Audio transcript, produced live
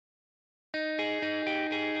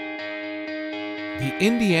The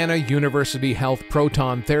Indiana University Health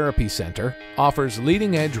Proton Therapy Center offers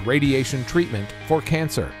leading-edge radiation treatment for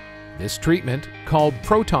cancer. This treatment, called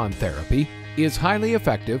proton therapy, is highly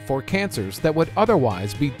effective for cancers that would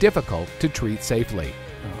otherwise be difficult to treat safely.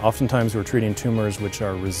 Oftentimes we're treating tumors which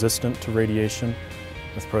are resistant to radiation.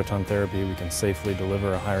 With proton therapy, we can safely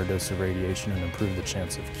deliver a higher dose of radiation and improve the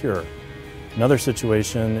chance of cure. Another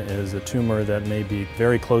situation is a tumor that may be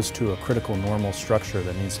very close to a critical normal structure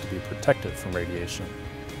that needs to be protected from radiation.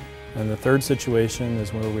 And the third situation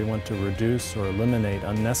is where we want to reduce or eliminate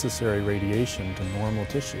unnecessary radiation to normal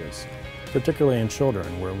tissues, particularly in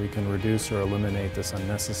children, where we can reduce or eliminate this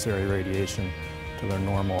unnecessary radiation to their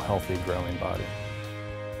normal, healthy, growing body.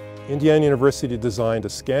 Indiana University designed a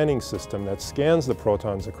scanning system that scans the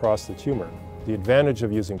protons across the tumor. The advantage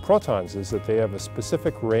of using protons is that they have a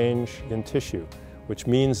specific range in tissue, which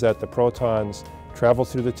means that the protons travel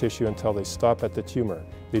through the tissue until they stop at the tumor.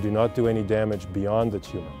 They do not do any damage beyond the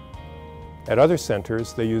tumor. At other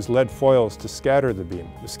centers, they use lead foils to scatter the beam.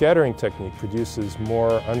 The scattering technique produces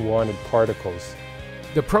more unwanted particles.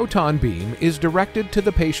 The proton beam is directed to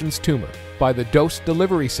the patient's tumor by the dose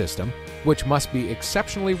delivery system, which must be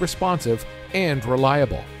exceptionally responsive and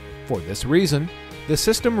reliable. For this reason, the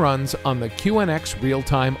system runs on the QNX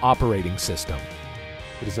real-time operating system.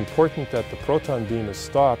 It is important that the proton beam is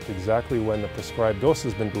stopped exactly when the prescribed dose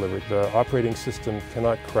has been delivered. The operating system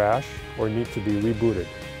cannot crash or need to be rebooted.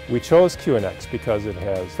 We chose QNX because it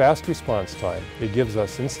has fast response time, it gives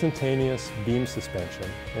us instantaneous beam suspension,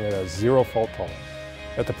 and it has zero fault tolerance.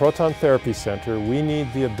 At the Proton Therapy Center, we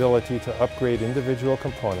need the ability to upgrade individual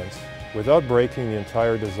components without breaking the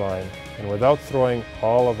entire design and without throwing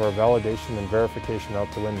all of our validation and verification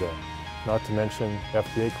out the window, not to mention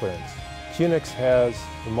FDA clearance. QNX has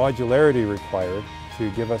the modularity required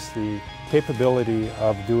to give us the capability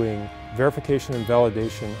of doing verification and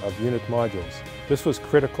validation of unit modules. This was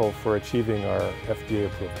critical for achieving our FDA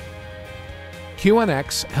approval.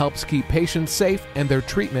 QNX helps keep patients safe and their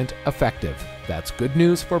treatment effective. That's good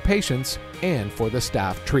news for patients and for the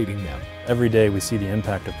staff treating them. Every day we see the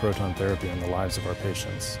impact of proton therapy on the lives of our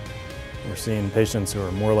patients. We're seeing patients who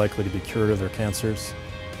are more likely to be cured of their cancers,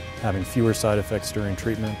 having fewer side effects during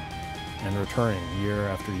treatment, and returning year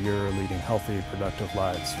after year leading healthy, productive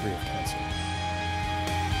lives free of cancer.